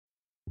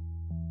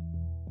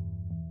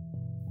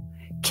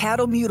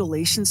Cattle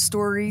mutilation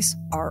stories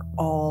are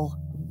all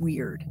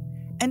weird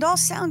and all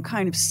sound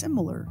kind of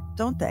similar,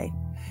 don't they?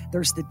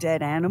 There's the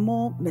dead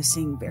animal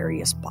missing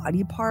various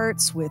body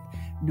parts with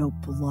no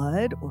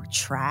blood or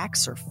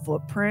tracks or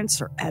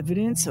footprints or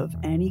evidence of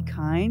any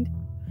kind.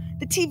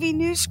 The TV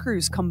news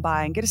crews come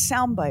by and get a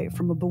soundbite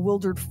from a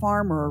bewildered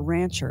farmer or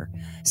rancher.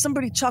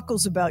 Somebody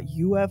chuckles about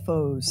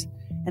UFOs,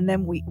 and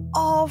then we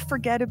all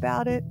forget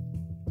about it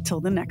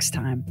till the next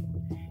time.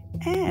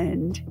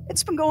 And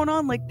it's been going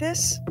on like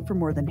this for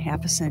more than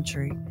half a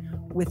century,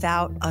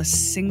 without a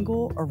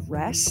single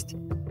arrest,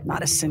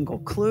 not a single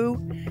clue,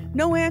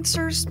 no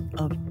answers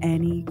of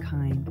any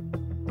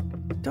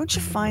kind. Don't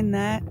you find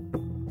that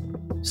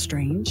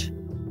strange?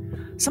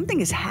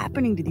 Something is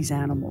happening to these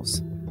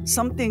animals,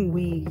 something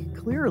we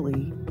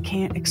clearly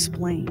can't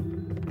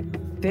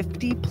explain.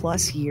 50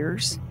 plus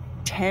years,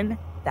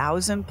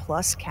 10,000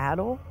 plus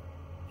cattle?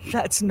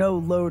 That's no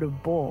load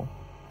of bull.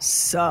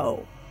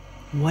 So,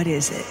 what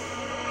is it?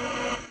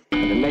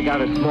 And make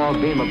out a small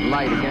beam of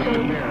light against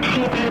the mirror.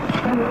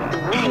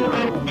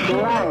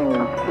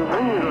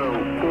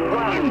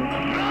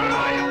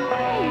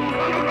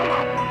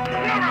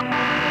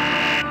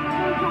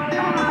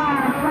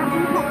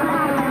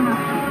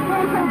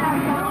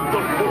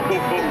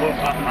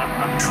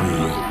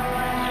 True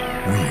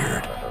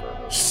weird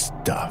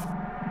stuff.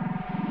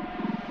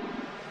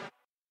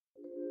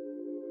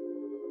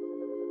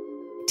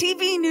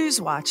 TV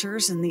news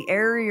watchers in the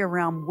area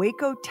around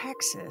Waco,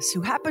 Texas,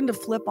 who happened to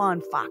flip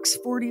on Fox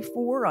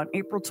 44 on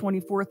April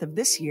 24th of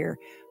this year,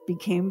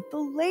 became the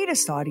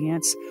latest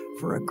audience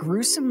for a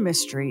gruesome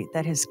mystery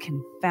that has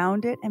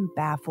confounded and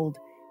baffled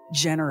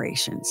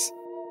generations.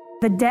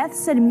 The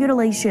deaths and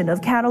mutilation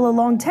of cattle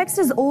along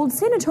Texas' Old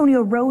San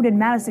Antonio Road in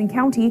Madison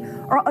County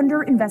are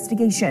under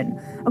investigation.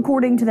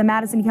 According to the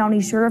Madison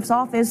County Sheriff's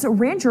Office,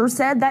 ranchers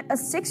said that a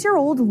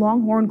 6-year-old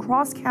Longhorn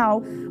Cross cow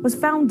was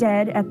found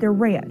dead at their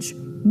ranch,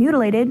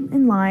 mutilated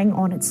and lying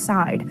on its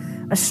side.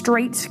 A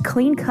straight,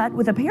 clean cut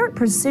with apparent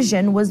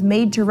precision was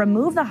made to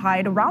remove the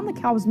hide around the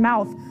cow's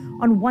mouth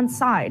on one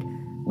side,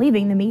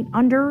 leaving the meat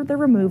under the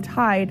removed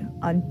hide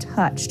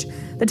untouched.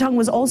 The tongue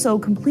was also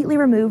completely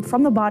removed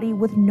from the body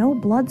with no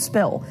blood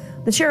spill.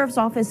 The sheriff's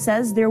office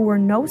says there were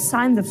no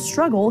signs of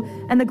struggle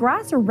and the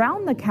grass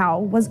around the cow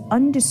was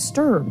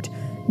undisturbed.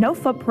 No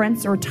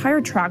footprints or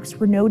tire tracks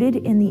were noted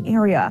in the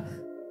area.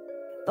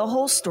 The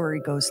whole story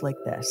goes like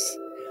this.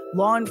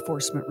 Law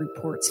enforcement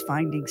reports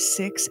finding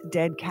 6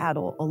 dead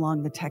cattle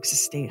along the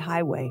Texas State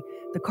Highway,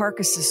 the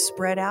carcasses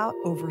spread out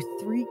over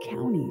 3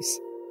 counties.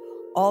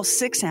 All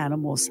 6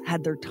 animals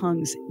had their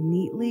tongues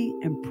neatly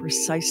and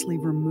precisely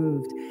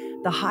removed.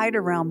 The hide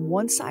around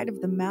one side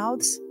of the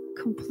mouths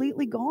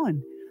completely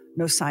gone.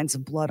 No signs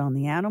of blood on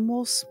the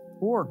animals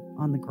or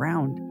on the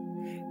ground.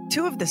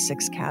 2 of the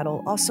 6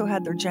 cattle also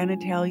had their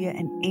genitalia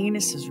and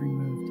anuses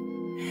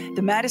removed.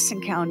 The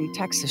Madison County,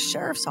 Texas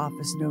Sheriff's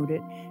Office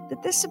noted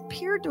that this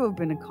appeared to have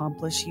been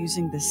accomplished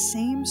using the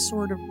same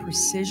sort of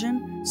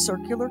precision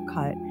circular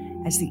cut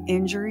as the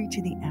injury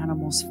to the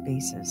animals'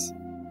 faces.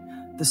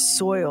 The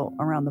soil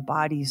around the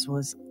bodies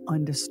was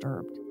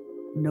undisturbed.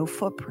 No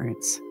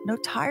footprints, no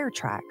tire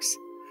tracks.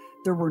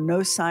 There were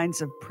no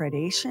signs of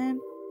predation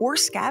or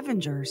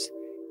scavengers.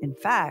 In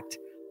fact,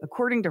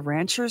 according to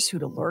ranchers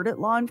who'd alerted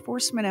law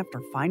enforcement after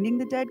finding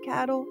the dead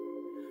cattle,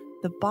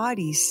 the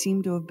bodies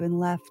seemed to have been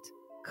left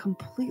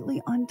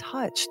completely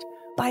untouched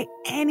by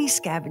any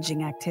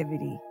scavenging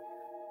activity,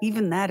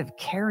 even that of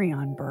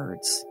carrion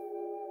birds.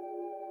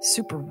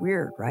 Super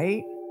weird,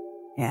 right?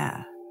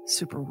 Yeah,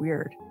 super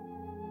weird.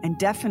 And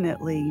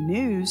definitely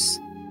news,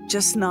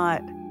 just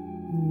not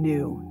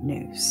new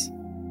news.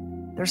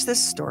 There's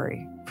this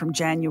story from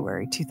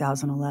January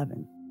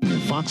 2011.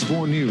 Fox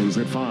 4 News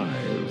at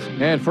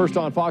 5. And first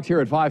on Fox here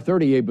at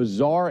 5:30, a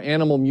bizarre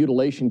animal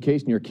mutilation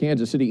case near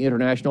Kansas City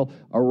International.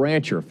 A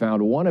rancher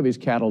found one of his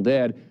cattle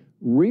dead,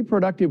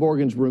 reproductive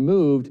organs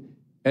removed,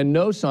 and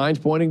no signs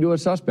pointing to a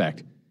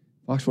suspect.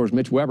 Fox 4's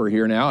Mitch Weber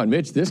here now. And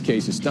Mitch, this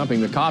case is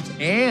stumping the cops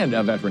and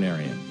a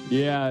veterinarian.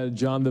 Yeah,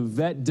 John, the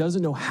vet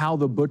doesn't know how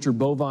the butcher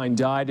bovine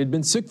died. It had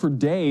been sick for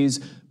days,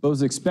 but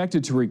was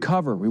expected to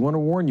recover. We want to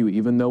warn you,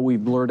 even though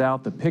we've blurred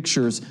out the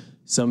pictures,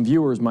 some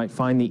viewers might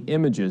find the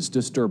images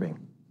disturbing.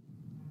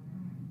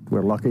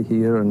 We're lucky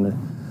here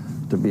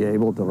to be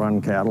able to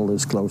run cattle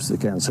this close to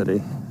Kansas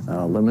City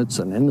limits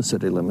and in the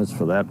city limits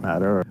for that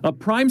matter. A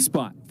prime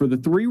spot for the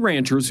 3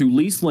 ranchers who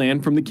lease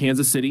land from the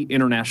Kansas City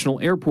International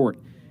Airport.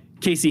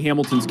 Casey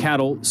Hamilton's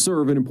cattle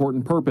serve an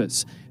important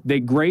purpose. They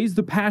graze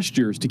the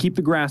pastures to keep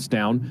the grass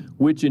down,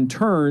 which in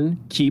turn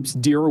keeps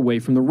deer away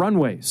from the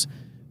runways.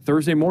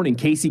 Thursday morning,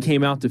 Casey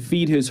came out to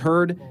feed his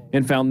herd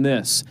and found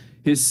this: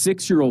 his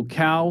 6-year-old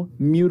cow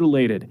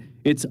mutilated,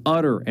 its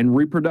udder and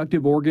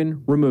reproductive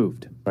organ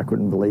removed. I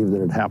couldn't believe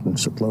that it happened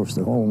so close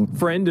to home.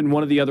 Friend and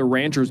one of the other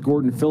ranchers,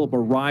 Gordon Phillip,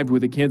 arrived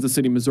with the Kansas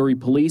City, Missouri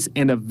police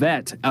and a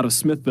vet out of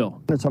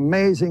Smithville. It's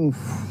amazing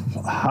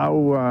how,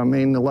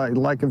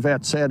 like a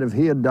vet said, if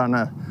he had done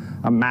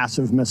a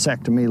massive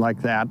mastectomy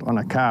like that on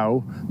a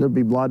cow, there'd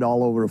be blood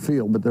all over the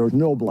field, but there was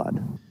no blood.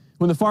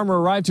 When the farmer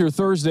arrived here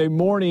Thursday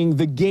morning,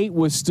 the gate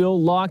was still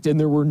locked and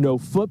there were no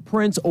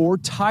footprints or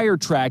tire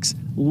tracks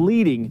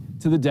leading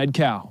to the dead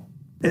cow.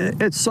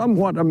 It's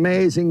somewhat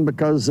amazing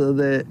because of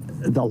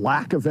the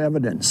lack of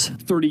evidence.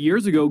 30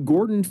 years ago,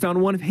 Gordon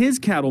found one of his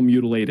cattle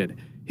mutilated.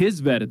 His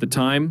vet at the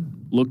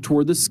time looked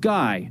toward the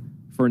sky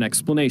for an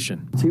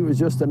explanation. He was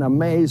just in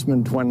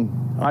amazement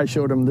when I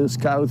showed him this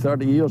cow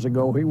 30 years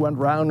ago. He went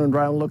round and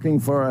round looking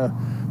for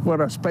where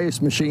a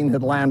space machine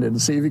had landed to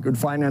see if he could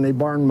find any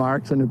burn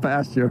marks in the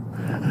pasture.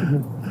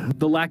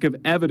 The lack of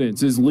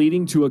evidence is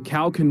leading to a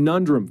cow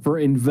conundrum for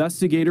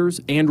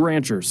investigators and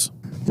ranchers.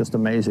 Just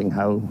amazing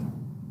how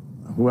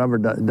whoever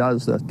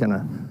does that kind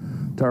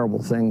of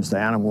terrible things to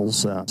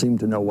animals seem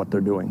to know what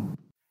they're doing.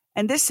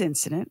 And this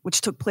incident,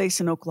 which took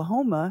place in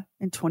Oklahoma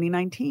in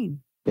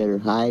 2019. Better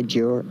hide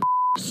your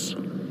ass.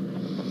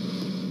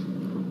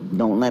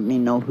 Don't let me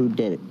know who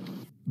did it.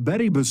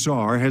 Betty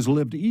Bassar has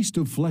lived east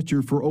of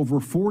Fletcher for over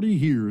 40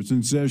 years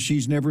and says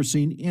she's never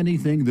seen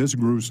anything this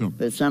gruesome.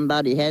 But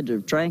somebody had to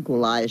have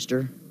tranquilized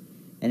her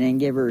and then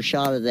give her a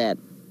shot of that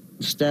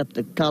stuff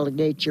that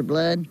colligates your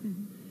blood,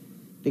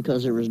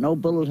 because there was no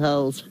bullet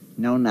holes,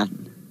 no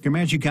nothing.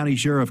 Comanche County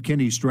Sheriff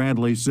Kenny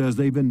Stradley says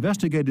they've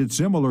investigated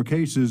similar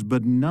cases,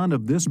 but none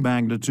of this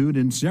magnitude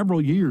in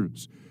several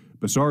years.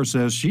 Bassar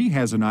says she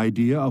has an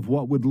idea of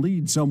what would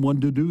lead someone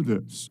to do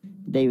this.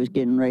 They was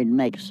getting ready to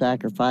make a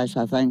sacrifice,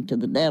 I think, to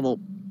the devil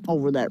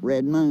over that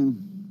red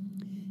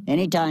moon.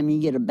 Anytime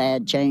you get a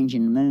bad change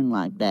in the moon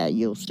like that,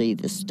 you'll see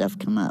this stuff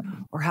come up.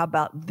 Or how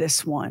about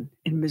this one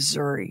in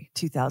Missouri,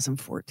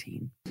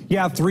 2014?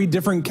 Yeah, 3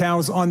 different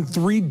cows on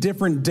 3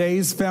 different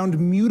days found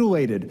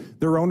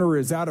mutilated. Their owner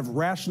is out of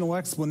rational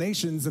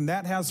explanations, and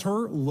that has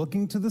her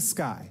looking to the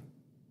sky.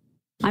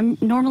 I'm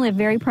normally a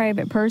very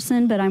private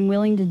person, but I'm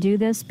willing to do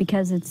this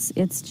because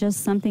it's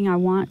just something I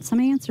want some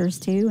answers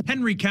to.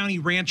 Henry County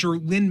rancher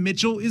Lynn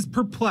Mitchell is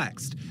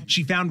perplexed.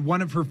 She found one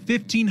of her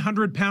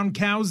 1,500-pound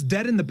cows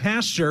dead in the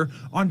pasture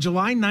on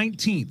July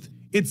 19th.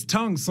 Its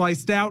tongue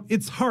sliced out,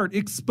 its heart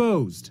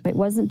exposed. It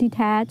wasn't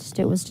detached,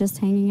 it was just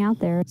hanging out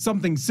there.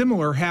 Something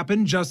similar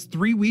happened just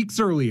 3 weeks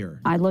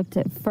earlier. I looked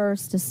at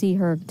first to see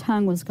her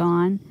tongue was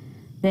gone,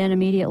 then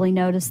immediately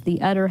noticed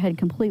the udder had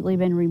completely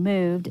been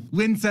removed.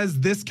 Lynn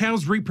says this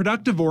cow's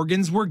reproductive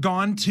organs were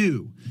gone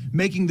too.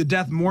 Making the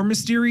death more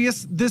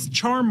mysterious, this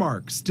char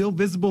mark, still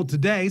visible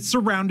today,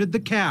 surrounded the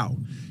cow.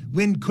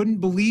 Lynn couldn't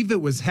believe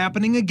it was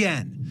happening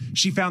again.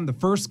 She found the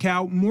first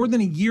cow more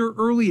than a year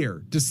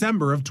earlier,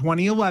 December of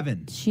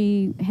 2011.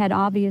 She had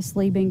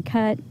obviously been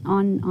cut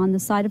on the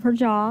side of her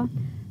jaw.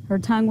 Her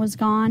tongue was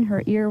gone,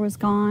 her ear was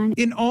gone.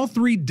 In all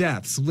 3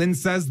 deaths, Lynn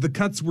says the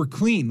cuts were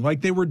clean,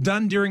 like they were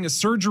done during a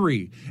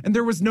surgery, and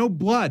there was no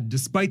blood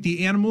despite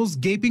the animal's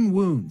gaping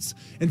wounds.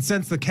 And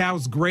since the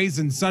cows graze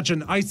in such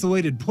an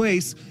isolated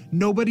place,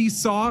 nobody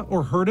saw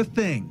or heard a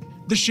thing.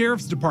 The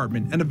sheriff's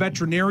department and a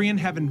veterinarian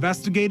have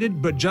investigated,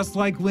 but just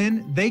like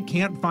Lynn, they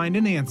can't find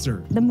an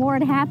answer. The more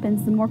it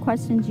happens, the more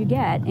questions you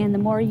get, and the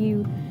more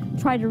you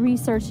try to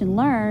research and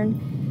learn,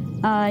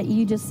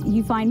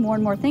 you find more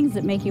and more things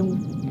that make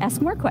you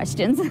ask more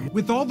questions.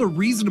 With all the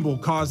reasonable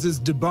causes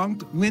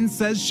debunked, Lynn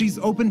says she's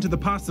open to the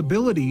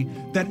possibility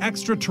that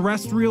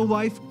extraterrestrial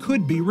life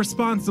could be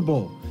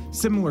responsible.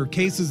 Similar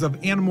cases of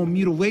animal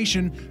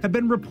mutilation have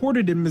been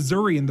reported in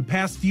Missouri in the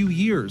past few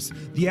years.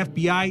 The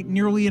FBI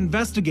nearly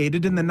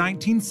investigated in the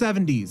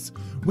 1970s.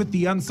 With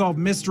the unsolved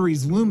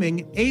mysteries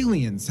looming,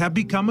 aliens have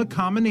become a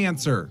common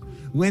answer.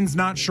 Lynn's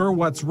not sure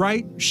what's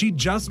right. She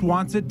just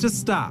wants it to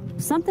stop.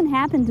 Something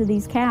happened to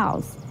these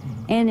cows,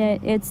 and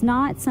it's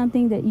not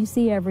something that you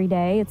see every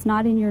day. It's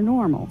not in your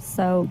normal,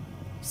 so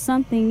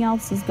something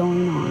else is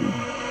going on.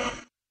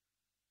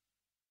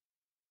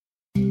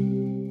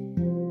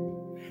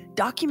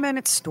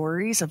 Documented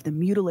stories of the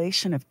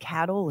mutilation of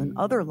cattle and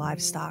other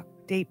livestock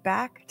date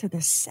back to the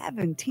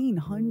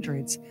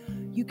 1700s.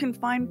 You can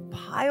find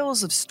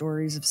piles of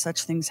stories of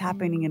such things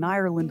happening in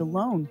Ireland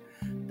alone,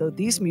 though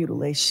these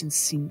mutilations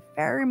seem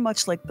very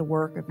much like the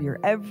work of your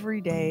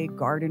everyday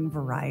garden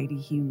variety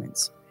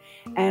humans.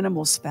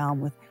 Animals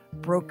found with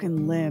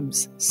broken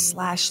limbs,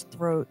 slashed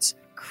throats,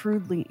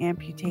 crudely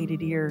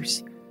amputated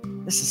ears.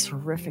 This is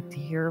horrific to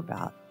hear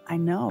about, I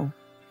know.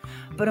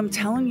 But I'm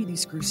telling you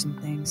these gruesome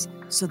things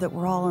so that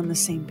we're all on the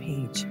same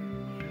page.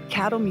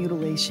 Cattle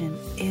mutilation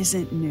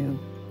isn't new.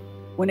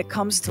 When it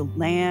comes to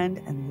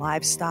land and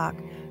livestock,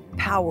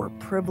 power,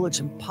 privilege,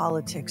 and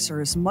politics are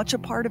as much a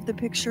part of the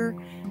picture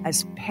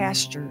as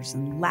pastures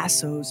and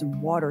lassos and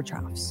water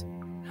troughs.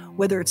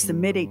 Whether it's the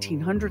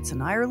mid-1800s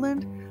in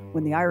Ireland,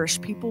 when the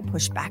Irish people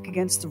pushed back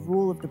against the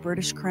rule of the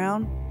British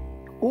Crown,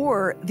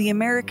 or the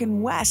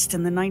American West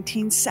in the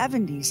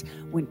 1970s,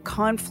 when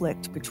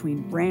conflict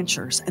between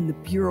ranchers and the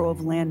Bureau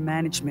of Land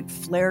Management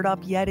flared up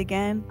yet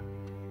again,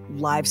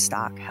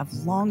 livestock have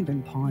long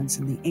been pawns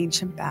in the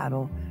ancient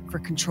battle for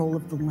control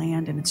of the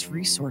land and its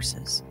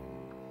resources.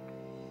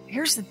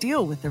 Here's the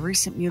deal with the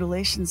recent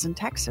mutilations in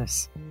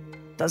Texas.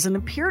 Doesn't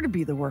appear to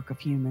be the work of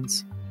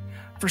humans.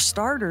 For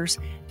starters,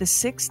 the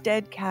 6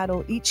 dead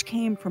cattle each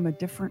came from a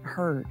different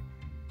herd.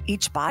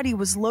 Each body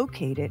was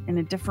located in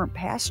a different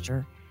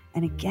pasture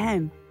and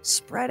again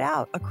spread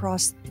out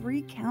across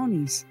 3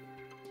 counties,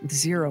 with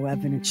zero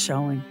evidence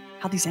showing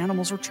how these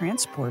animals were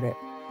transported.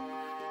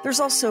 There's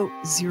also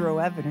zero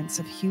evidence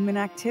of human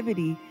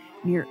activity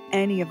near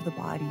any of the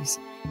bodies,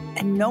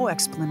 and no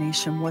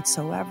explanation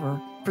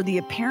whatsoever for the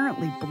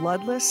apparently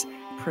bloodless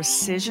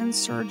precision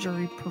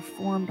surgery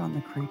performed on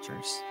the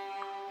creatures.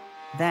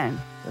 Then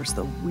there's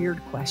the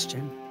weird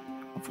question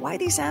of why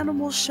these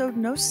animals showed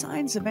no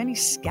signs of any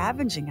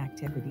scavenging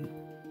activity.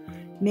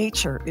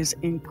 Nature is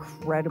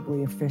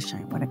incredibly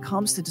efficient when it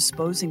comes to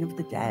disposing of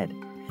the dead.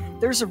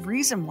 There's a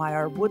reason why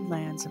our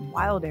woodlands and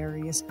wild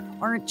areas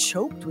aren't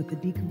choked with the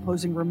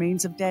decomposing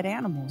remains of dead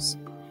animals.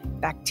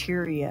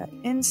 Bacteria,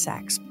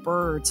 insects,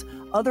 birds,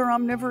 other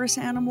omnivorous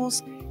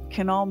animals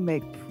can all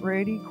make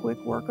pretty quick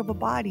work of a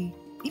body,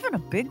 even a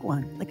big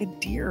one like a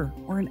deer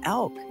or an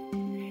elk.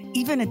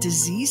 Even a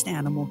diseased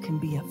animal can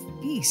be a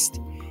feast.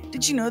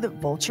 Did you know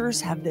that vultures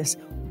have this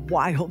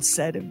wild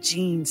set of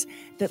genes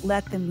that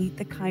let them eat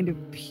the kind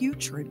of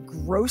putrid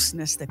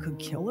grossness that could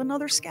kill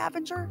another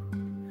scavenger?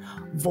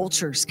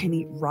 Vultures can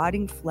eat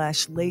rotting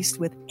flesh laced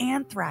with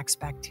anthrax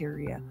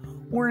bacteria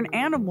or an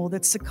animal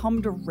that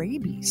succumbed to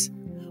rabies.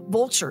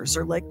 Vultures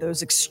are like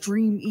those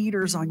extreme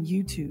eaters on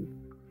YouTube.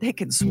 They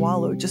can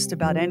swallow just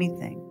about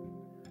anything,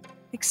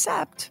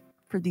 except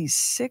for these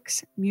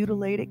 6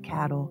 mutilated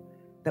cattle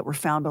that were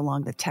found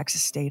along the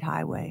Texas State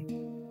Highway.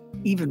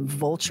 Even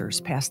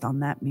vultures passed on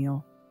that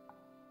meal.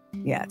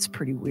 Yeah, it's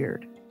pretty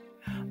weird.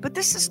 But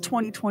this is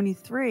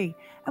 2023,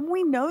 and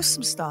we know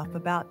some stuff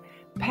about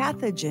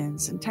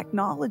pathogens and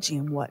technology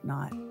and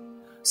whatnot.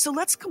 So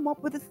let's come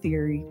up with a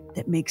theory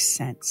that makes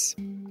sense.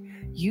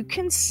 You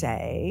can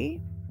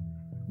say,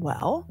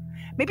 well,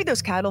 maybe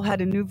those cattle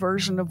had a new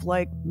version of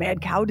like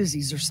mad cow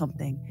disease or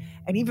something,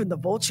 and even the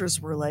vultures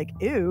were like,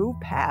 ew,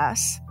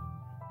 pass.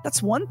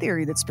 That's one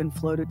theory that's been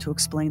floated to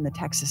explain the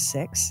Texas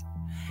 6.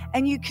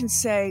 And you can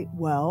say,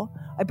 well,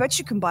 I bet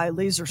you can buy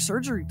laser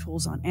surgery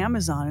tools on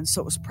Amazon, and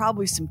so it was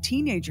probably some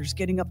teenagers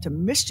getting up to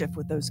mischief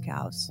with those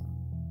cows.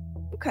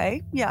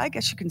 Okay, yeah, I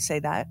guess you can say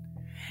that.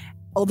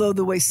 Although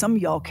the way some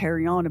of y'all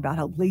carry on about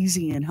how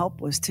lazy and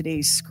helpless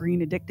today's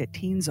screen-addicted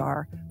teens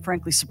are,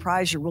 frankly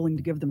surprised you're willing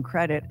to give them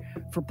credit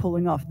for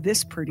pulling off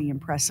this pretty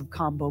impressive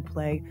combo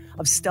play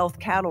of stealth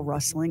cattle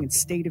rustling and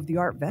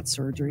state-of-the-art vet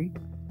surgery.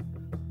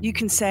 You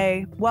can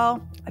say,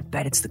 well, I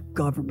bet it's the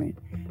government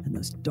and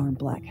those darn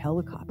black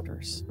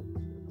helicopters.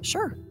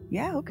 Sure,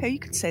 yeah, okay, you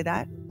could say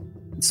that.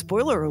 And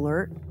spoiler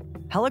alert,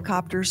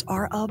 helicopters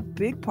are a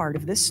big part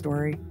of this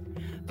story.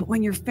 But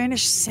when you're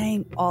finished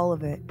saying all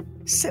of it,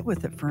 sit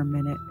with it for a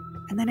minute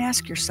and then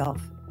ask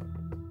yourself,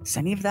 does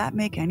any of that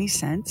make any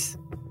sense?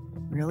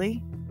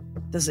 Really?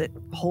 Does it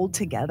hold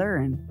together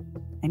in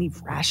any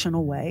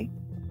rational way?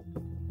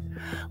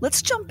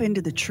 Let's jump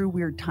into the true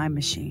weird time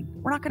machine.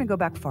 We're not going to go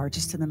back far,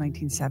 just to the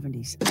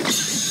 1970s.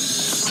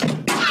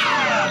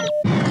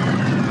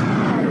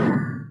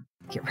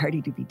 Get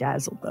ready to be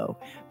dazzled, though,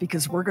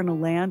 because we're going to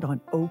land on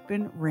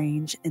open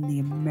range in the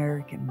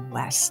American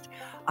West.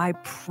 I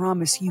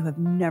promise you have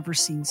never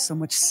seen so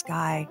much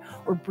sky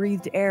or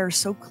breathed air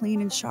so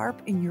clean and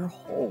sharp in your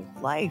whole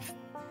life.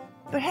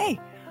 But hey,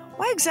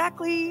 why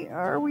exactly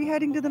are we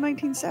heading to the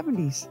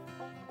 1970s?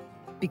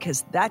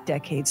 Because that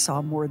decade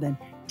saw more than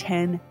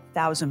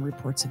 10,000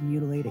 reports of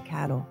mutilated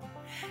cattle.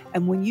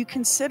 And when you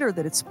consider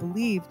that it's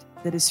believed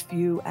that as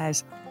few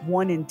as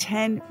 1 in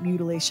 10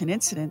 mutilation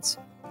incidents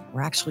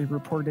were actually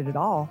reported at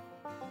all,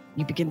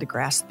 you begin to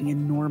grasp the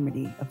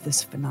enormity of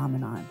this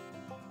phenomenon.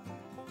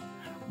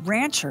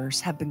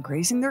 Ranchers have been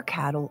grazing their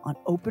cattle on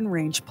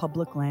open-range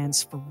public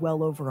lands for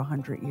well over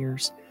 100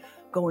 years,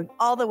 going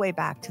all the way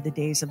back to the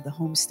days of the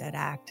Homestead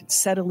Act and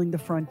settling the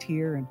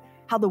frontier and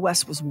how the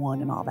West was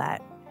won and all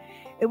that.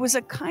 It was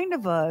a kind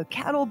of a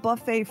cattle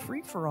buffet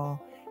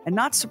free-for-all, and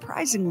not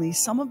surprisingly,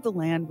 some of the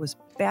land was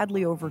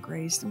badly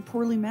overgrazed and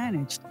poorly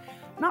managed.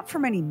 Not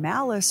from any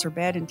malice or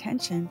bad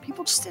intention,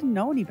 people just didn't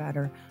know any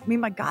better. I mean,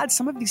 my God,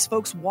 some of these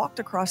folks walked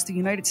across the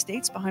United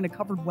States behind a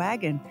covered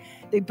wagon.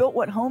 They built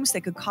what homes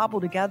they could cobble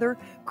together,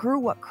 grew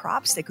what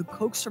crops they could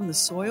coax from the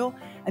soil,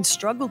 and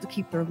struggled to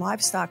keep their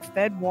livestock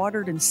fed,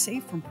 watered, and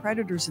safe from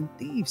predators and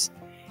thieves.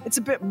 It's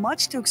a bit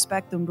much to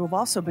expect them to have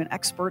also been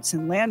experts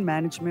in land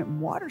management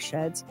and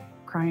watersheds,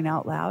 crying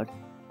out loud.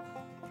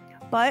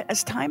 But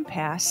as time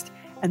passed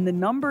and the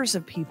numbers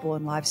of people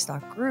and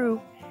livestock grew,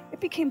 it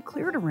became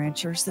clear to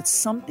ranchers that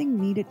something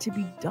needed to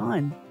be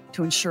done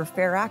to ensure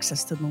fair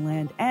access to the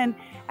land and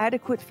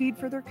adequate feed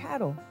for their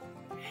cattle.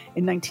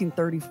 In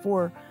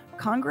 1934,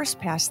 Congress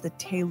passed the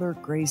Taylor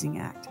Grazing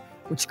Act,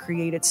 which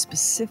created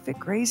specific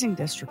grazing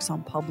districts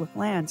on public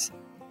lands.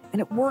 And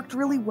it worked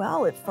really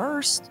well at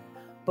first.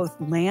 Both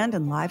land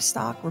and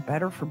livestock were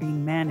better for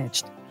being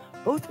managed.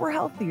 Both were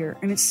healthier,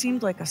 and it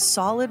seemed like a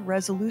solid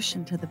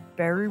resolution to the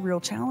very real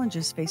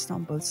challenges faced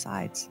on both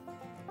sides.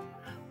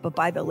 But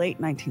by the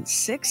late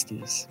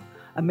 1960s,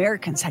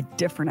 Americans had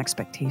different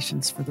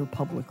expectations for their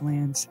public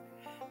lands.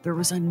 There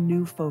was a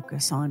new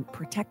focus on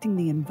protecting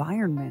the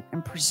environment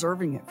and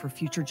preserving it for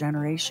future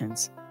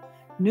generations.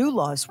 New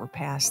laws were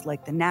passed,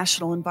 like the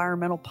National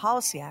Environmental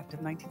Policy Act of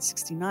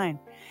 1969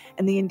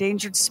 and the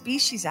Endangered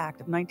Species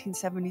Act of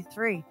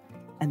 1973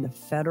 and the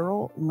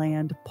Federal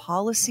Land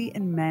Policy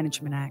and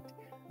Management Act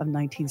of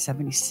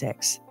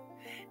 1976.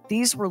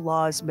 These were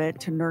laws meant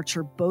to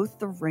nurture both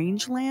the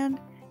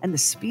rangeland and the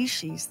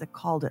species that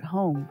called it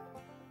home.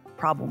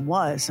 Problem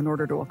was, in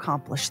order to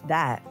accomplish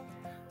that,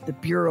 the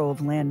Bureau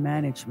of Land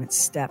Management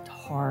stepped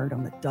hard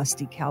on the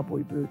dusty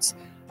cowboy boots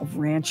of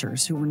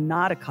ranchers who were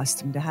not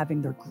accustomed to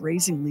having their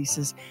grazing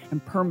leases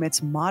and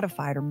permits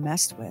modified or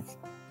messed with.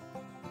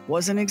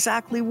 Wasn't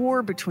exactly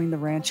war between the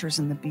ranchers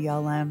and the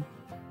BLM,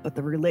 but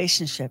the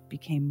relationship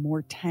became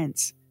more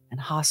tense and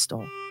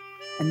hostile.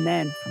 And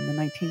then, from the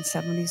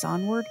 1970s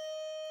onward,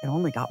 it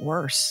only got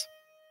worse.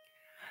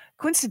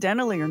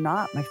 Coincidentally or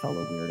not, my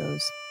fellow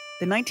weirdos,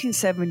 the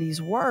 1970s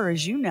were,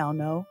 as you now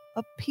know,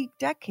 a peak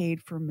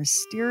decade for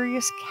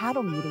mysterious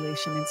cattle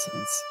mutilation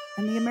incidents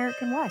in the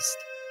American West.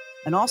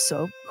 And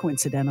also,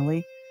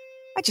 coincidentally,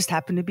 I just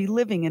happened to be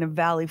living in a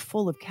valley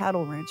full of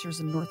cattle ranchers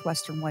in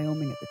northwestern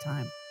Wyoming at the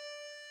time.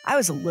 I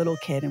was a little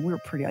kid and we were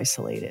pretty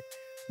isolated.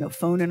 No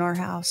phone in our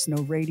house,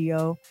 no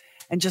radio,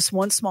 and just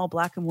one small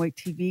black and white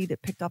TV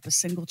that picked up a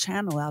single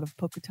channel out of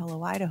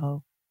Pocatello,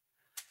 Idaho.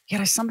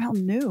 Yet I somehow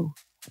knew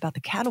about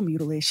the cattle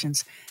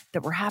mutilations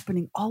that were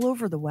happening all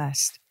over the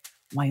West.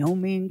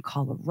 Wyoming,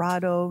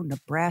 Colorado,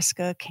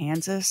 Nebraska,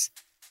 Kansas.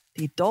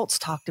 The adults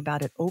talked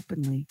about it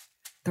openly.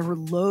 There were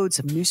loads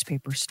of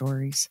newspaper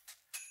stories,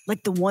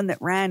 like the one that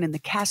ran in the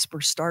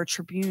Casper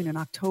Star-Tribune in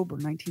October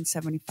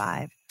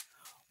 1975.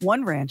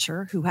 One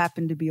rancher, who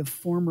happened to be a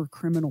former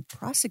criminal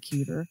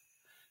prosecutor,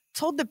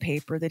 told the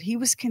paper that he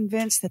was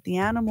convinced that the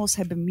animals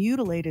had been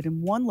mutilated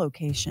in one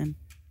location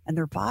and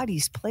their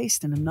bodies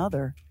placed in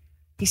another.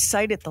 He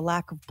cited the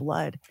lack of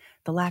blood,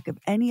 the lack of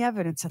any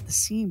evidence at the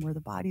scene where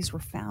the bodies were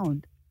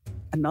found.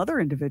 Another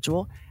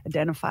individual,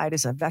 identified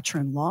as a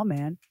veteran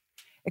lawman,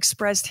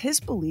 expressed his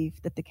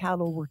belief that the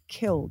cattle were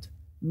killed,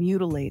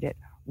 mutilated,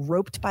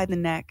 roped by the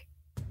neck,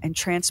 and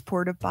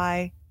transported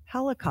by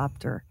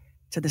helicopter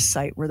to the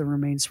site where the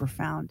remains were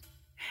found.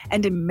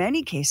 And in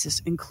many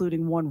cases,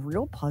 including one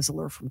real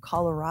puzzler from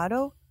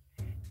Colorado,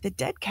 the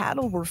dead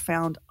cattle were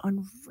found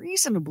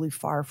unreasonably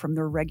far from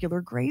their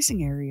regular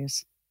grazing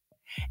areas.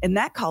 In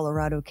that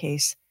Colorado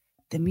case,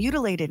 the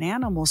mutilated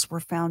animals were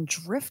found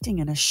drifting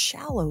in a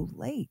shallow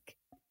lake.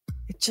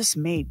 It just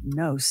made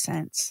no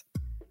sense.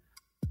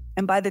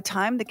 And by the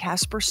time the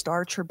Casper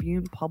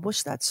Star-Tribune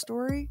published that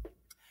story,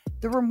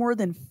 there were more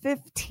than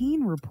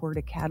 15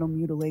 reported cattle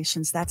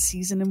mutilations that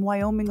season in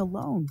Wyoming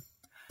alone.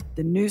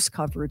 The news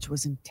coverage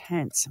was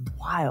intense and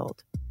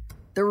wild.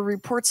 There were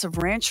reports of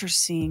ranchers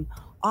seeing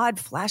odd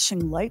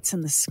flashing lights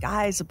in the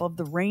skies above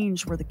the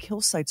range where the kill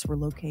sites were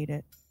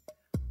located.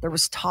 There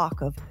was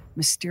talk of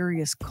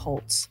mysterious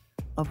cults,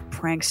 of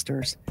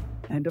pranksters,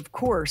 and of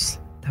course,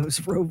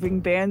 those roving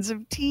bands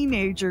of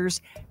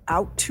teenagers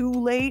out too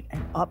late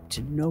and up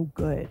to no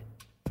good.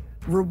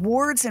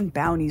 Rewards and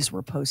bounties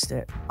were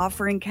posted,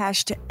 offering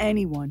cash to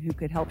anyone who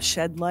could help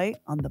shed light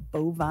on the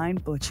bovine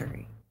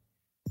butchery.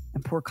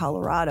 And poor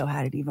Colorado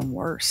had it even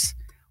worse,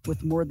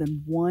 with more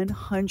than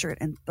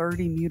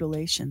 130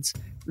 mutilations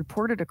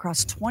reported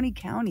across 20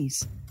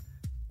 counties.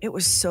 It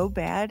was so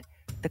bad,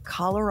 the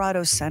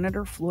Colorado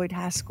Senator Floyd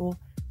Haskell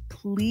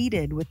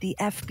pleaded with the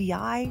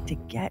FBI to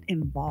get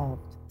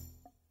involved.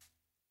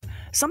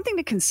 Something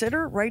to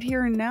consider right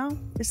here and now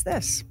is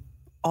this.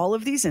 All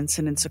of these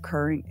incidents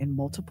occurring in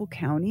multiple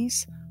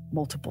counties,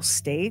 multiple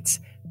states,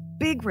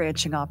 big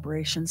ranching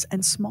operations,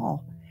 and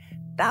small.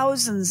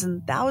 Thousands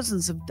and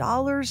thousands of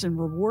dollars in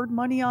reward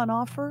money on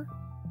offer,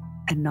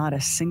 and not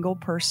a single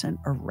person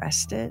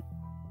arrested,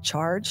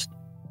 charged,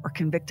 or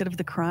convicted of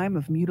the crime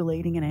of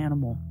mutilating an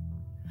animal.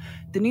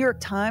 The New York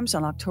Times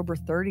on October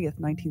 30th,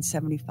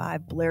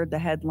 1975, blared the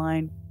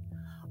headline,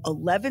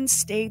 11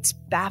 states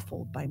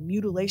baffled by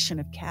mutilation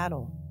of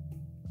cattle,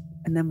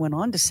 and then went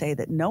on to say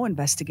that no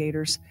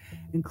investigators,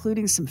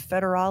 including some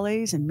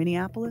federales in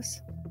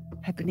Minneapolis,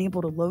 had been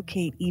able to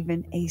locate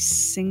even a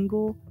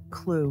single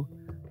clue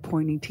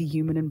pointing to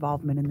human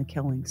involvement in the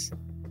killings.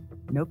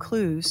 No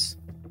clues,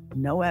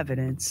 no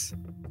evidence,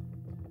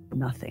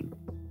 nothing.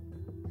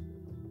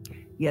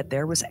 Yet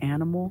there was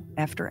animal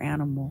after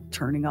animal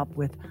turning up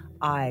with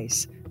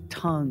eyes,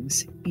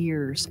 tongues,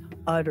 ears,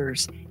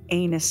 udders,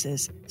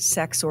 anuses,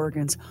 sex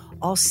organs,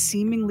 all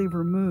seemingly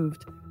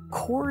removed,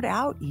 cored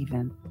out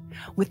even,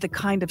 with the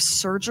kind of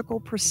surgical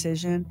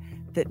precision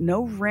that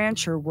no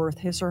rancher worth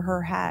his or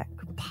her hat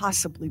could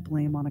possibly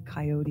blame on a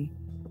coyote,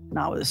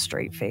 not with a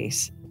straight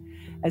face.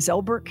 As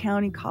Elbert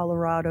County,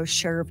 Colorado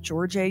Sheriff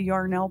George A.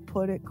 Yarnell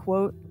put it,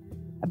 quote,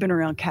 "I've been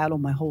around cattle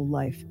my whole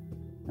life,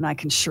 and I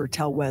can sure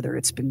tell whether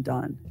it's been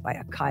done by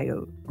a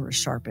coyote or a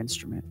sharp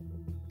instrument."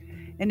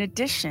 In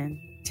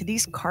addition to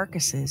these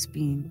carcasses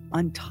being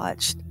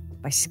untouched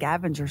by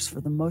scavengers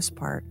for the most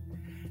part,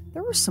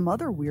 there were some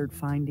other weird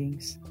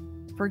findings.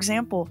 For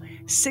example,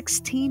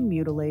 16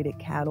 mutilated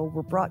cattle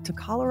were brought to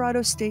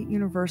Colorado State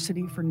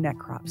University for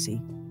necropsy.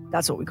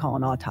 That's what we call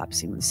an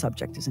autopsy when the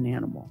subject is an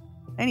animal.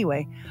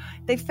 Anyway,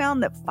 they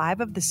found that 5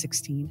 of the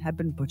 16 had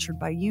been butchered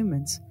by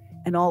humans,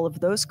 and all of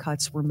those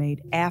cuts were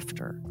made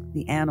after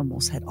the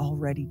animals had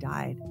already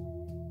died.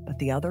 But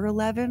the other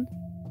 11,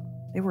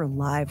 they were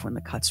alive when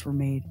the cuts were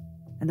made,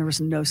 and there was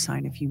no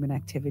sign of human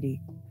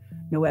activity.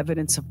 No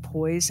evidence of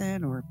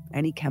poison or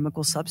any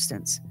chemical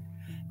substance.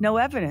 No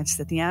evidence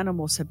that the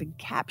animals had been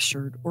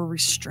captured or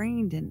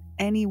restrained in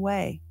any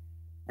way.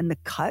 And the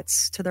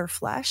cuts to their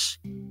flesh,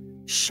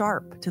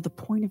 sharp to the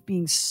point of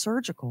being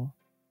surgical.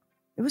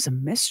 It was a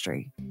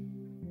mystery.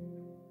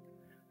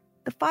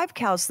 The 5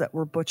 cows that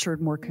were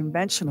butchered more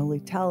conventionally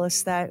tell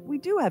us that we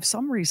do have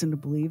some reason to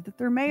believe that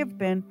there may have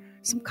been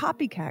some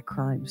copycat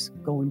crimes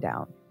going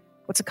down.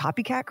 What's a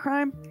copycat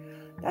crime?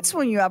 That's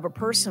when you have a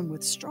person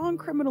with strong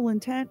criminal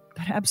intent,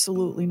 but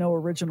absolutely no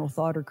original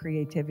thought or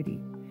creativity.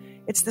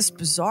 It's this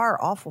bizarre,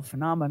 awful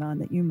phenomenon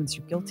that humans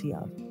are guilty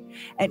of.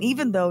 And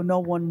even though no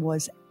one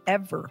was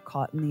ever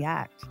caught in the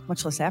act,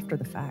 much less after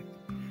the fact,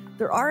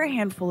 there are a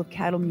handful of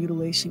cattle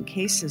mutilation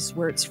cases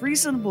where it's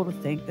reasonable to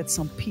think that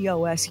some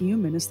POS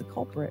human is the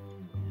culprit.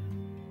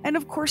 And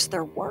of course,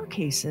 there were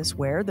cases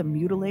where the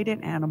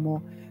mutilated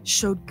animal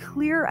showed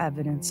clear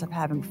evidence of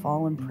having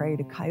fallen prey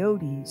to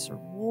coyotes or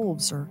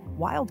wolves or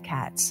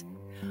wildcats.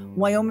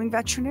 Wyoming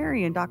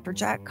veterinarian Dr.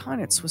 Jack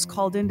Kunitz was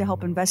called in to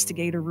help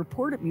investigate a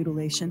reported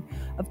mutilation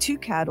of 2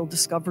 cattle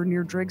discovered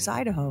near Driggs,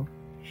 Idaho.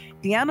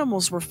 The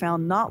animals were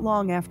found not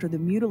long after the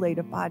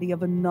mutilated body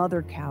of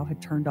another cow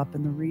had turned up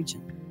in the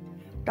region.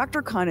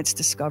 Dr. Kunitz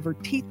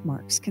discovered teeth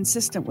marks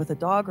consistent with a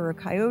dog or a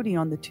coyote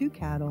on the 2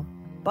 cattle,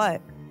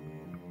 but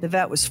the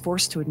vet was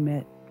forced to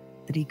admit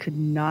that he could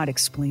not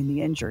explain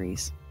the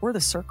injuries or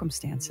the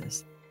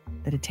circumstances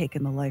that had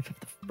taken the life of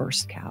the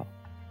first cow.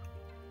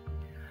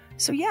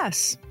 So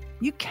yes,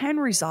 you can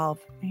resolve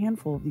a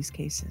handful of these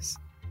cases,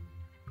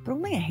 but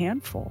only a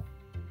handful.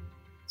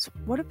 So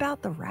what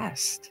about the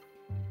rest?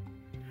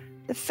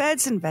 The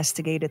feds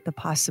investigated the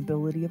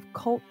possibility of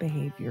cult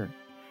behavior,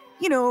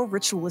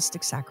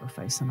 ritualistic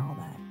sacrifice and all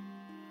that.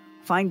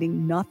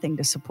 Finding nothing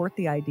to support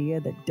the idea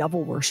that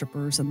devil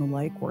worshippers and the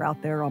like were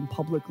out there on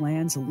public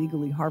lands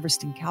illegally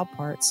harvesting cow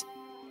parts,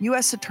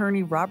 U.S.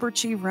 Attorney Robert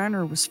G.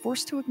 Renner was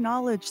forced to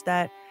acknowledge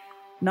that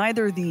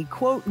neither the,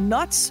 quote,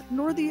 nuts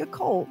nor the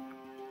occult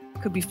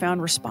could be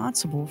found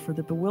responsible for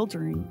the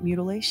bewildering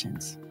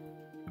mutilations.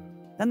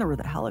 Then there were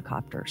the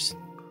helicopters.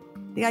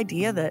 The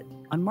idea that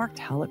unmarked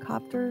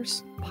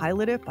helicopters,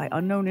 piloted by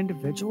unknown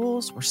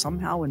individuals, were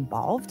somehow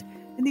involved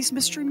in these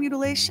mystery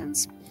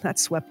mutilations, that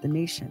swept the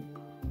nation.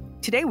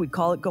 Today, we'd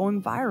call it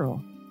going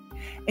viral.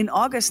 In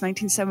August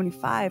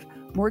 1975,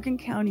 Morgan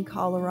County,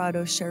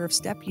 Colorado Sheriff's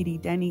Deputy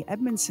Denny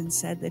Edmondson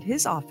said that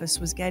his office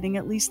was getting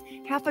at least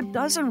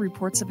 6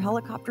 reports of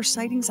helicopter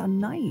sightings a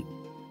night.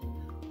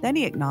 Then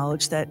he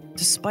acknowledged that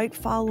despite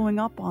following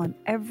up on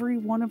every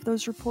one of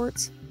those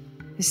reports,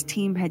 his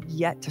team had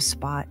yet to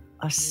spot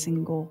a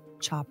single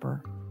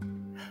chopper.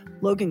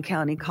 Logan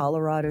County,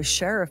 Colorado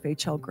Sheriff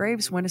H.L.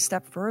 Graves went a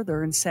step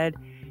further and said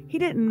he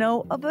didn't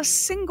know of a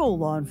single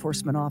law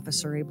enforcement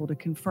officer able to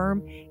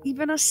confirm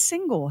even a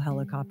single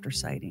helicopter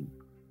sighting.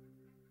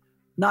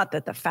 Not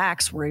that the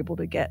facts were able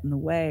to get in the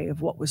way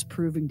of what was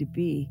proving to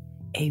be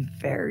a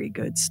very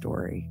good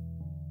story.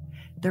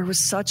 There was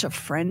such a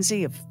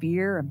frenzy of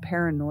fear and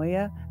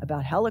paranoia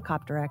about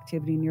helicopter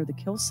activity near the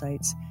kill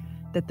sites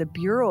that the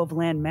Bureau of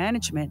Land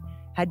Management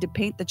had to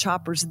paint the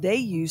choppers they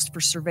used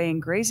for surveying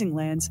grazing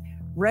lands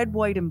red,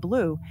 white, and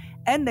blue,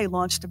 and they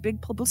launched a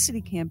big publicity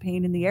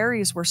campaign in the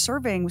areas where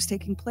surveying was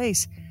taking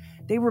place.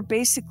 They were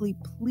basically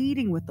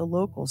pleading with the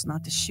locals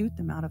not to shoot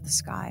them out of the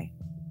sky.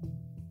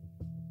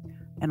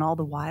 And all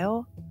the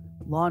while,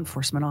 law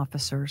enforcement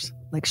officers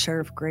like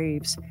Sheriff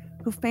Graves,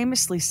 who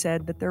famously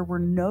said that there were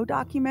no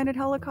documented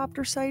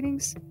helicopter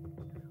sightings,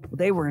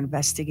 they were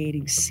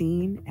investigating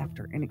scene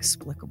after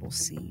inexplicable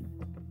scene.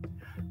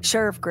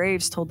 Sheriff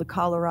Graves told the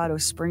Colorado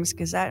Springs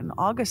Gazette in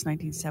August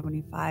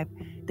 1975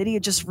 that he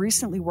had just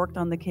recently worked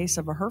on the case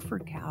of a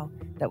Hereford cow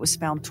that was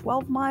found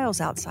 12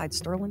 miles outside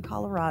Sterling,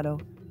 Colorado,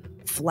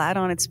 flat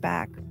on its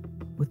back,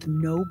 with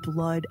no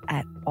blood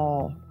at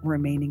all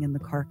remaining in the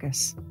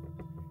carcass,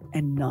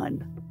 and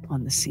none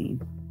on the scene.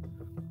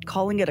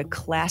 Calling it a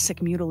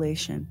classic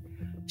mutilation,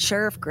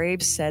 Sheriff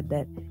Graves said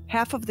that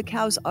half of the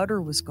cow's udder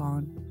was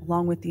gone,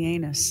 along with the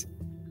anus.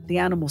 The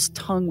animal's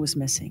tongue was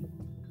missing,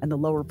 and the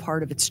lower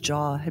part of its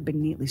jaw had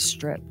been neatly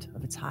stripped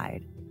of its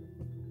hide.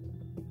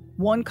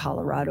 One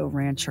Colorado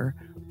rancher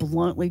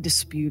bluntly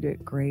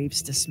disputed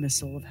Graves'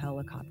 dismissal of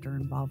helicopter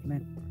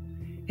involvement.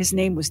 His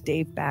name was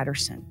Dave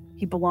Batterson.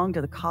 He belonged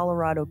to the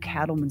Colorado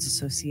Cattlemen's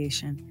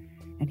Association,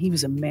 and he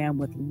was a man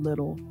with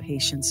little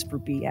patience for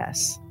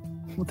BS,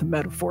 with the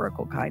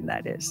metaphorical kind,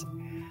 that is.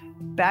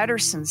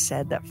 Batterson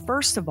said that,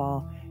 first of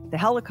all, the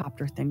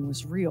helicopter thing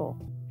was real.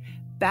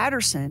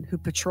 Batterson, who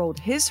patrolled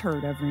his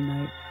herd every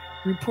night,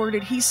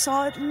 reported he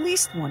saw at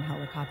least one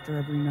helicopter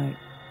every night,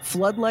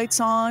 floodlights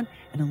on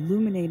and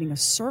illuminating a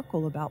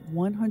circle about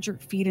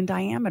 100 feet in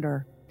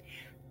diameter.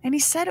 And he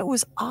said it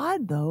was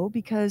odd, though,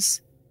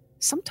 because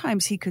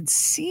sometimes he could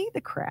see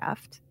the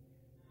craft,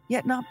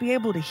 yet not be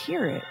able to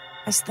hear it,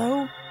 as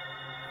though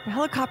the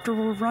helicopter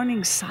were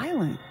running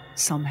silent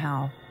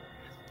somehow.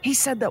 He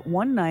said that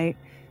one night,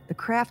 the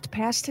craft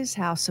passed his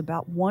house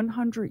about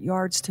 100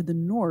 yards to the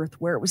north,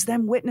 where it was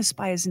then witnessed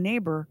by his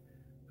neighbor,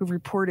 who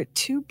reported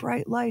 2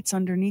 bright lights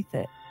underneath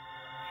it.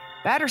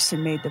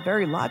 Batterson made the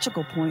very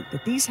logical point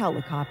that these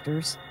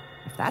helicopters,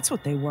 if that's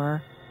what they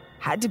were,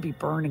 had to be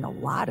burning a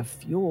lot of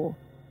fuel.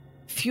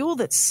 Fuel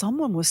that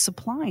someone was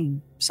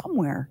supplying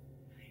somewhere.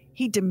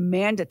 He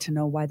demanded to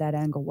know why that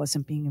angle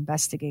wasn't being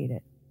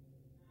investigated.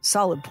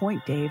 Solid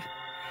point, Dave.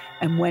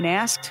 And when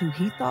asked who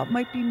he thought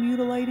might be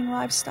mutilating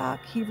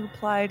livestock, he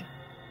replied,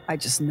 I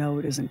just know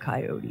it isn't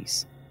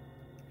coyotes.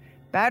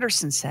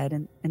 Batterson said,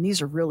 and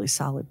these are really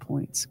solid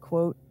points,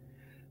 quote,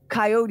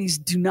 coyotes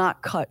do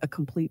not cut a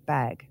complete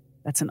bag,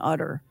 that's an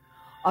udder,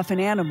 off an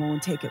animal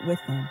and take it with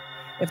them.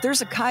 If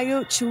there's a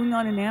coyote chewing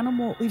on an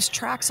animal, it leaves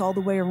tracks all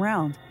the way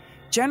around.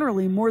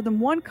 Generally, more than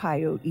one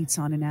coyote eats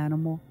on an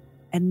animal,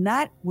 and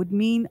that would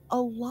mean a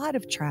lot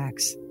of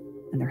tracks,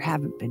 and there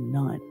haven't been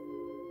none.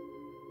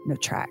 No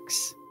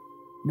tracks,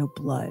 no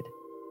blood,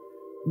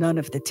 none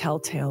of the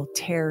telltale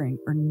tearing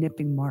or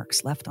nipping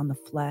marks left on the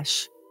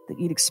flesh that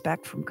you'd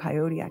expect from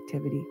coyote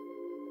activity.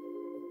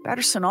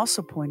 Batterson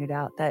also pointed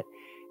out that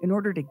in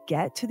order to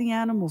get to the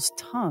animal's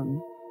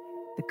tongue,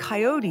 the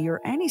coyote or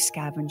any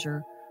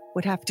scavenger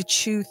would have to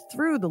chew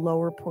through the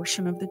lower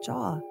portion of the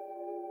jaw.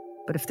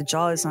 But if the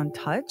jaw is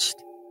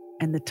untouched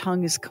and the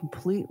tongue is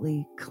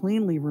completely,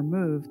 cleanly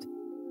removed,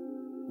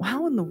 well,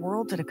 how in the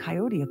world did a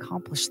coyote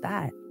accomplish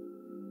that?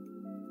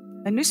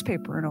 A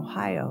newspaper in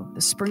Ohio,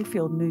 the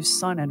Springfield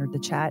News-Sun, entered the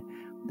chat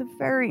with a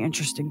very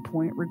interesting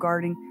point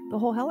regarding the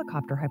whole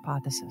helicopter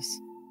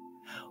hypothesis.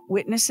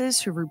 Witnesses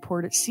who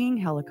reported seeing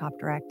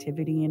helicopter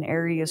activity in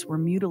areas where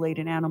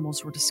mutilated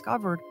animals were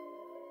discovered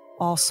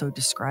also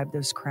described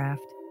those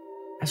craft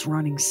as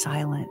running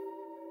silent.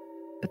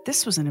 But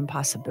this was an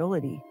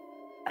impossibility,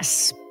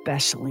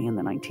 especially in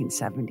the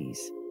 1970s.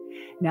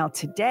 Now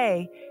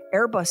today,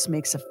 Airbus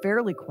makes a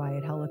fairly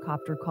quiet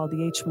helicopter called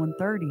the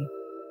H-130,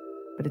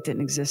 but it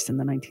didn't exist in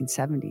the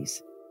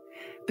 1970s.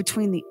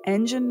 Between the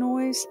engine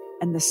noise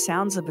and the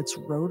sounds of its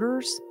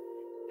rotors,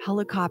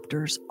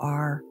 helicopters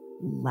are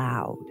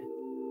loud.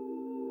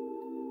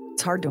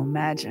 It's hard to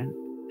imagine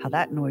how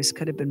that noise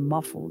could have been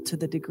muffled to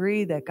the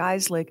degree that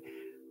guys like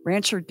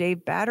rancher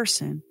Dave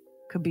Batterson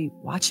could be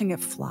watching it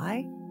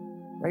fly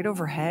right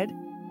overhead,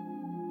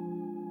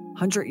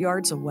 100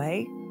 yards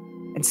away,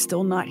 and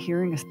still not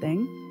hearing a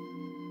thing.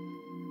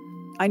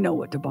 I know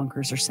what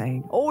debunkers are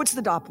saying. Oh, it's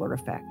the Doppler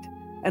effect.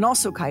 And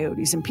also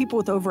coyotes and people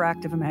with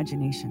overactive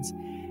imaginations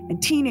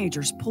and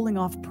teenagers pulling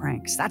off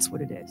pranks. That's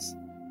what it is.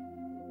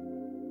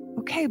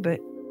 Okay, but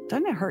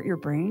doesn't it hurt your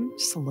brain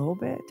just a little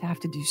bit to have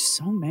to do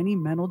so many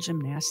mental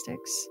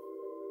gymnastics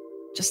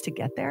just to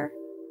get there?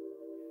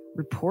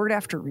 Report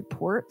after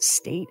report,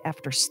 state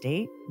after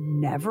state,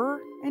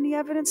 never any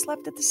evidence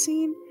left at the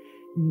scene,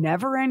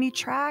 never any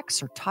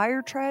tracks or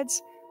tire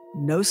treads,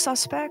 no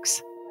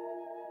suspects,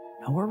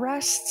 no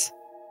arrests.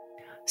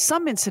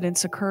 Some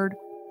incidents occurred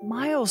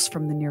miles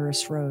from the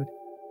nearest road.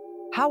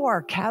 How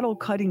our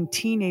cattle-cutting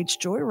teenage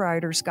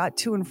joyriders got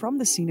to and from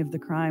the scene of the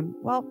crime,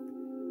 well,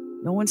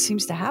 no one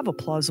seems to have a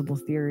plausible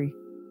theory.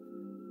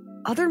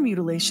 Other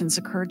mutilations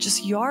occurred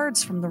just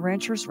yards from the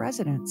rancher's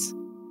residence.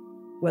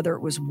 Whether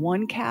it was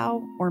one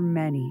cow or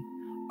many,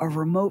 a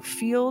remote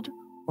field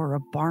or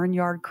a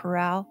barnyard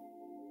corral,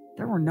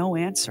 there were no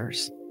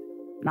answers.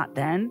 Not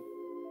then,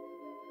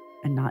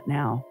 and not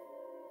now.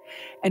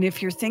 And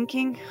if you're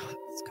thinking,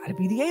 it's got to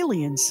be the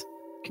aliens,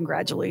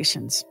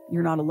 congratulations,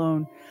 you're not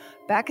alone.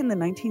 Back in the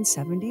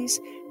 1970s,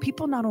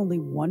 people not only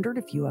wondered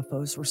if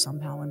UFOs were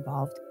somehow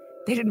involved,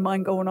 they didn't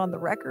mind going on the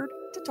record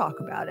to talk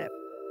about it.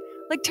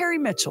 Like Terry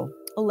Mitchell,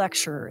 a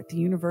lecturer at the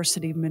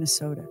University of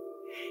Minnesota.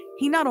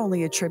 He not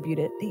only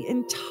attributed the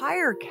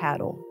entire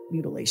cattle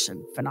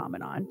mutilation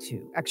phenomenon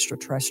to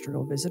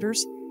extraterrestrial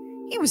visitors,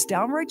 he was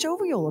downright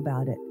jovial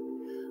about it.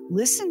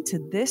 Listen to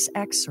this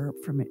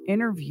excerpt from an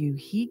interview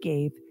he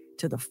gave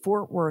to the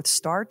Fort Worth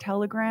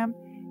Star-Telegram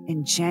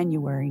in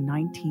January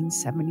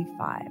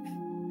 1975.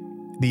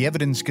 The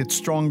evidence gets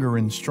stronger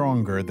and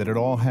stronger that it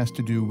all has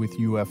to do with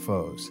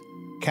UFOs.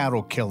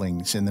 Cattle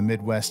killings in the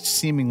Midwest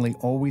seemingly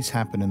always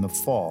happen in the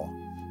fall.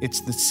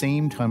 It's the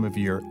same time of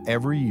year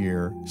every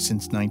year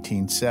since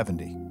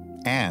 1970.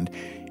 And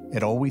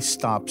it always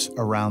stops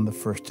around the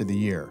first of the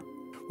year.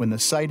 When the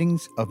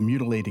sightings of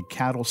mutilated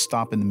cattle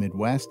stop in the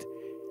Midwest,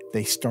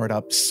 they start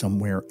up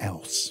somewhere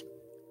else.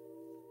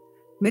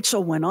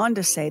 Mitchell went on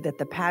to say that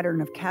the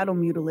pattern of cattle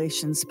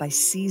mutilations by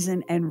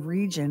season and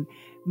region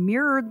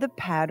mirrored the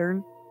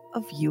pattern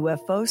of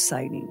UFO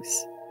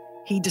sightings.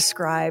 He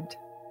described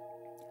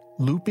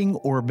looping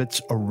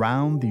orbits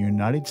around the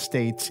United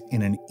States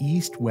in an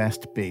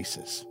east-west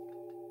basis.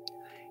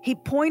 He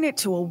pointed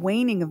to a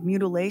waning of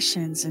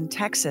mutilations in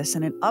Texas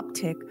and an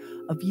uptick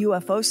of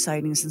UFO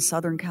sightings in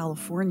Southern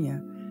California.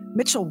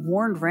 Mitchell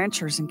warned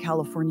ranchers in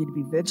California to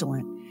be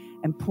vigilant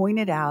and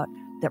pointed out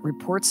that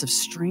reports of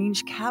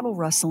strange cattle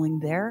rustling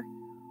there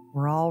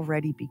were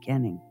already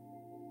beginning.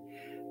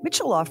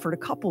 Mitchell offered a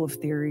couple of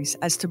theories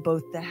as to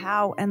both the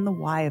how and the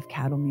why of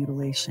cattle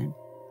mutilation.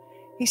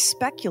 He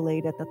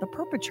speculated that the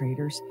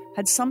perpetrators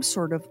had some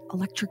sort of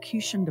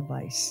electrocution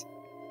device.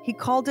 He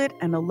called it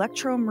an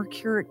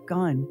electromercuric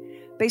gun,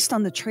 based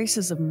on the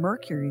traces of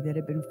mercury that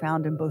had been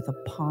found in both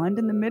a pond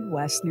in the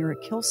Midwest near a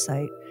kill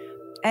site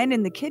and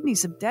in the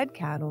kidneys of dead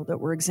cattle that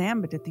were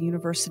examined at the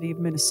University of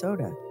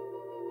Minnesota.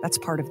 That's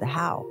part of the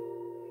how.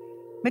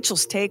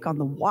 Mitchell's take on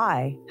the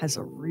why has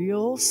a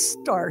real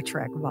Star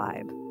Trek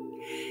vibe.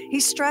 He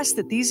stressed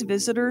that these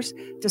visitors,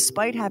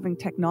 despite having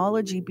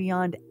technology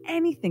beyond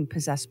anything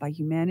possessed by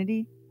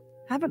humanity,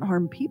 haven't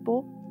harmed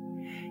people.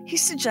 He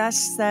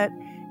suggests that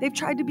they've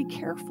tried to be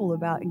careful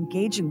about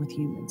engaging with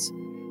humans.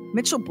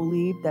 Mitchell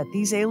believed that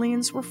these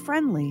aliens were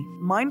friendly,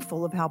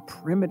 mindful of how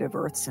primitive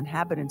Earth's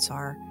inhabitants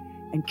are,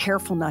 and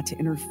careful not to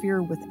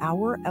interfere with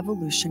our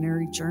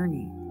evolutionary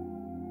journey.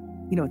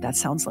 You know what that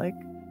sounds like?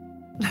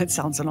 That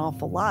sounds an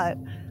awful lot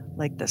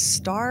like the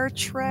Star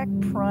Trek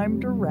Prime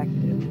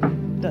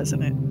Directive,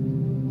 doesn't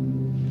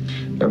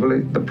it?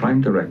 Beverly, the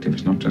Prime Directive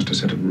is not just a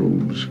set of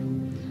rules.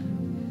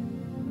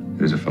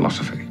 It is a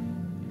philosophy,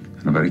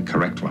 and a very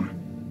correct one.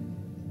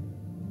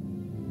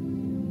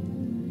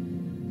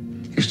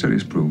 History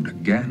has proved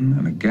again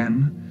and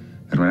again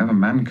that whenever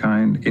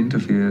mankind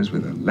interferes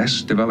with a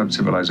less developed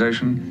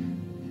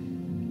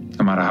civilization,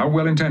 no matter how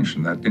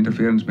well-intentioned that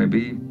interference may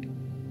be,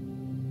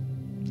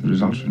 the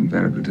results are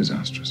invariably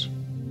disastrous.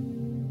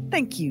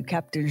 Thank you,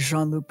 Captain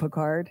Jean-Luc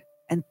Picard,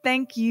 and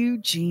thank you,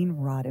 Gene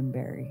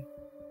Roddenberry.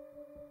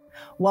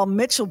 While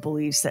Mitchell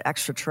believes that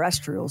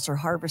extraterrestrials are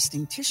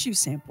harvesting tissue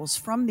samples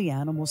from the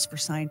animals for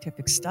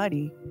scientific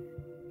study,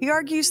 he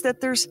argues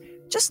that there's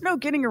just no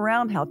getting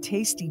around how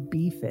tasty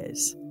beef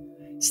is,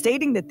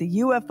 stating that the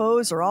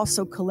UFOs are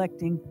also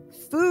collecting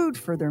food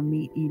for their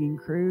meat-eating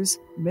crews.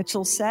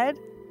 Mitchell said,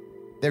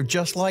 "They're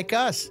just like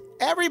us.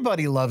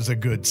 Everybody loves a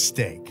good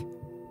steak."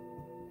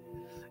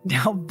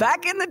 Now,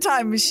 back in the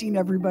time machine,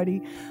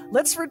 everybody.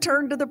 Let's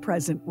return to the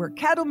present, where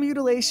cattle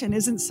mutilation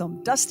isn't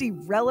some dusty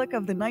relic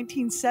of the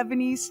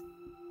 1970s,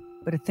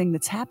 but a thing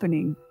that's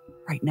happening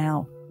right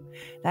now.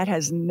 That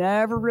has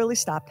never really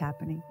stopped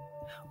happening.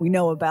 We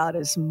know about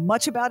as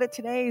much about it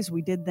today as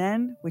we did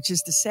then, which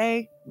is to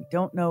say, we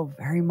don't know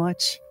very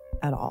much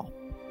at all.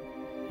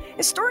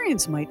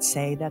 Historians might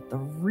say that the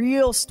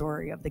real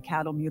story of the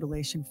cattle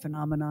mutilation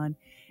phenomenon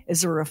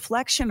is a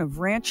reflection of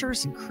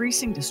ranchers'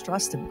 increasing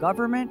distrust of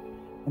government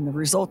and the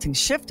resulting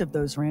shift of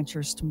those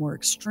ranchers to more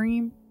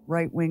extreme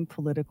right-wing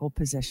political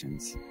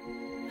positions.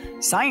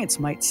 Science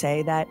might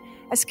say that,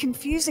 as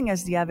confusing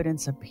as the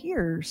evidence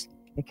appears,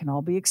 it can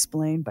all be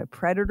explained by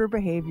predator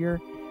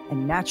behavior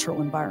and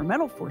natural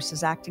environmental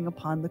forces acting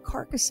upon the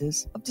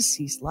carcasses of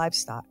deceased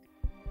livestock.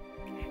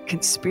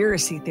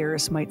 Conspiracy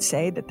theorists might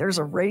say that there's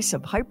a race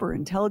of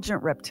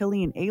hyper-intelligent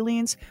reptilian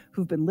aliens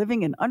who've been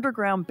living in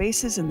underground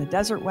bases in the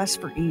Desert West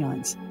for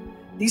eons.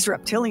 These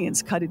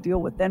reptilians cut a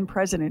deal with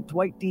then-President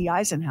Dwight D.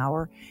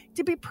 Eisenhower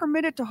to be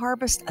permitted to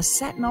harvest a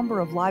set number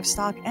of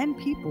livestock and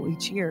people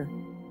each year.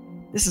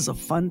 This is a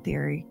fun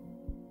theory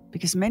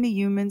because many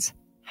humans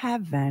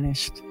have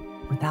vanished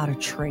without a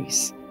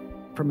trace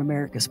from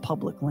America's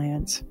public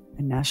lands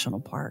and national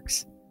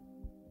parks.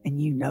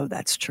 And you know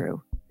that's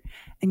true.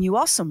 And you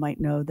also might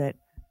know that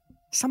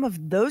some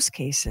of those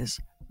cases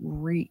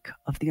reek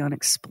of the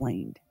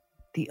unexplained,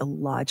 the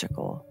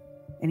illogical,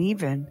 and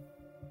even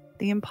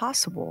the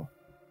impossible.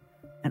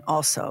 And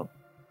also,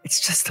 it's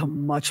just a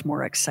much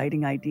more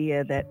exciting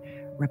idea that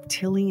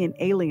reptilian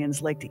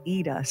aliens like to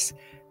eat us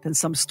than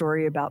some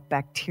story about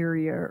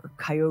bacteria or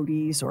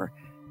coyotes or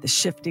the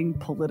shifting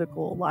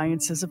political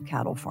alliances of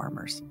cattle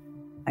farmers.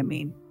 I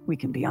mean, we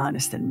can be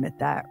honest and admit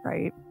that,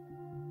 right?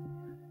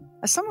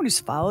 As someone who's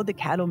followed the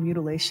cattle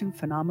mutilation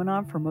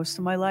phenomenon for most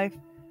of my life,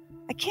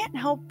 I can't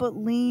help but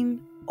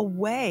lean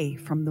away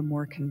from the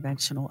more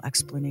conventional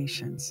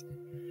explanations.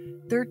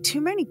 There are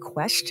too many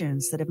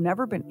questions that have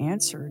never been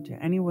answered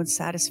to anyone's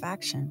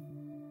satisfaction.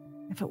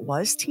 If it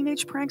was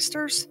teenage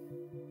pranksters,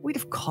 we'd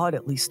have caught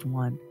at least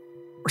one,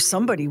 or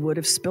somebody would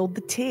have spilled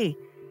the tea.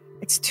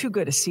 It's too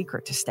good a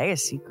secret to stay a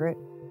secret.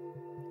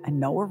 And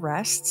no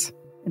arrests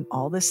in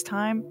all this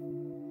time?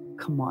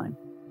 Come on.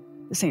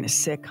 This ain't a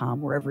sitcom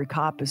where every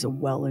cop is a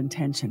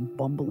well-intentioned,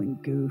 bumbling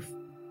goof.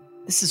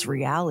 This is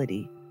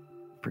reality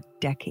for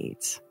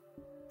decades.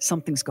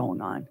 Something's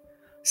going on.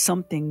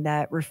 Something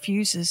that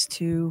refuses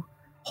to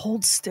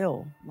hold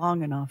still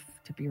long enough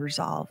to be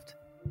resolved.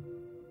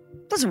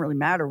 It doesn't really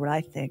matter what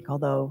I think,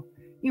 although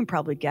you can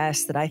probably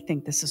guess that I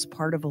think this is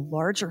part of a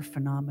larger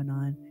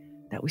phenomenon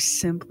that we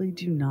simply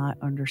do not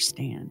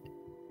understand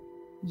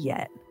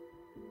yet.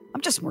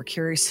 I'm just more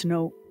curious to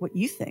know what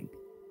you think.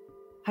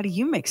 How do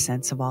you make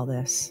sense of all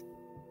this?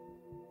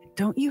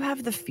 Don't you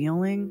have the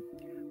feeling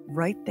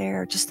right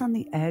there, just on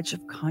the edge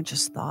of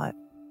conscious thought,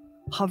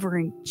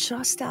 hovering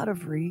just out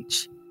of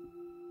reach,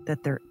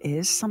 that there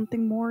is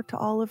something more to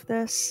all of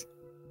this,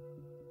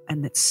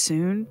 and that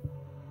soon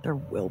there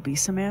will be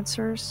some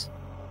answers,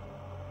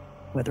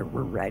 whether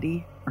we're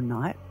ready or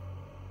not?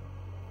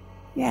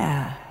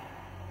 Yeah,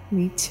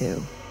 me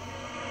too.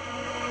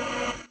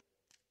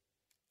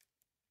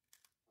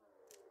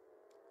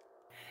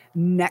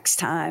 Next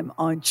time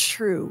on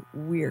True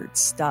Weird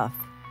Stuff.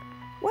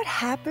 What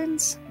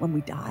happens when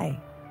we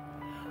die?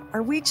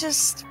 Are we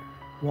just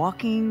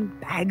walking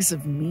bags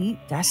of meat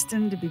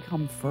destined to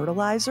become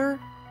fertilizer?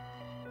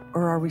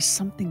 Or are we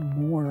something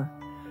more?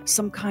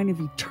 Some kind of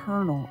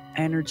eternal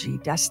energy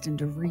destined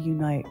to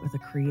reunite with a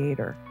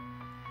creator?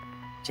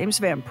 James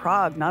Van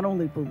Praagh not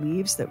only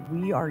believes that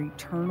we are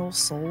eternal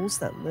souls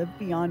that live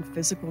beyond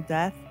physical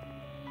death,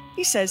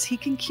 he says he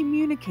can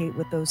communicate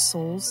with those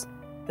souls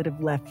that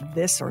have left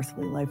this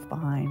earthly life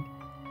behind.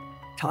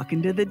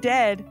 Talking to the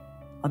dead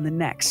on the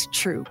next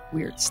True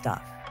Weird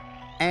Stuff.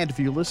 And if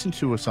you listen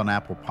to us on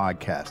Apple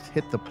Podcasts,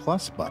 hit the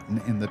plus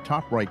button in the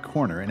top right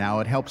corner, and now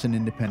it helps an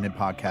independent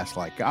podcast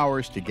like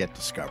ours to get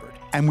discovered.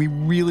 And we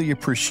really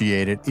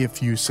appreciate it if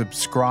you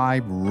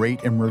subscribe,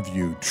 rate, and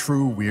review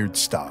True Weird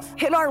Stuff.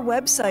 Hit our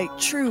website,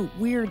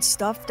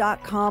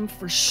 trueweirdstuff.com,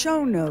 for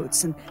show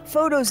notes and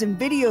photos and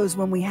videos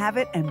when we have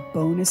it, and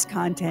bonus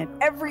content.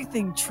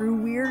 Everything True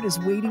Weird is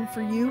waiting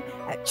for you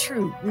at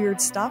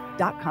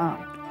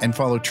trueweirdstuff.com. And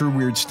follow True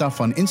Weird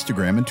Stuff on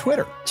Instagram and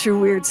Twitter. True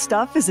Weird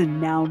Stuff is a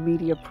Now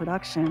Media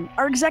production.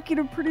 Our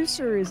executive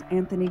producer is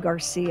Anthony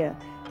Garcia.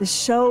 The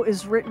show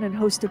is written and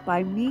hosted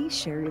by me,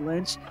 Sherry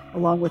Lynch,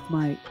 along with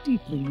my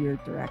deeply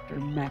weird director,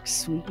 Max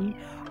Sweeten.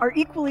 Our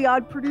equally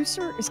odd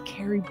producer is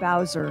Carrie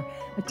Bowser.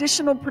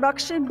 Additional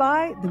production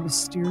by the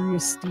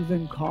mysterious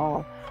Stephen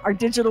Call. Our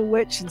digital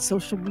witch and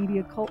social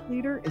media cult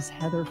leader is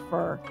Heather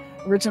Furr.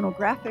 Original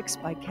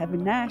graphics by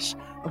Kevin Nash.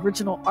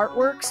 Original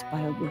artworks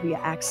by Olivia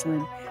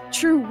Axlin.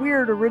 True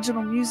Weird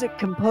original music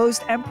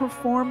composed and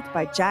performed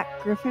by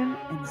Jack Griffin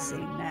and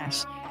Zane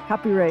Nash.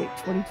 Copyright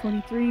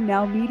 2023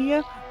 Now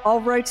Media.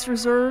 All rights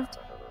reserved.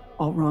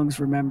 All wrongs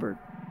remembered.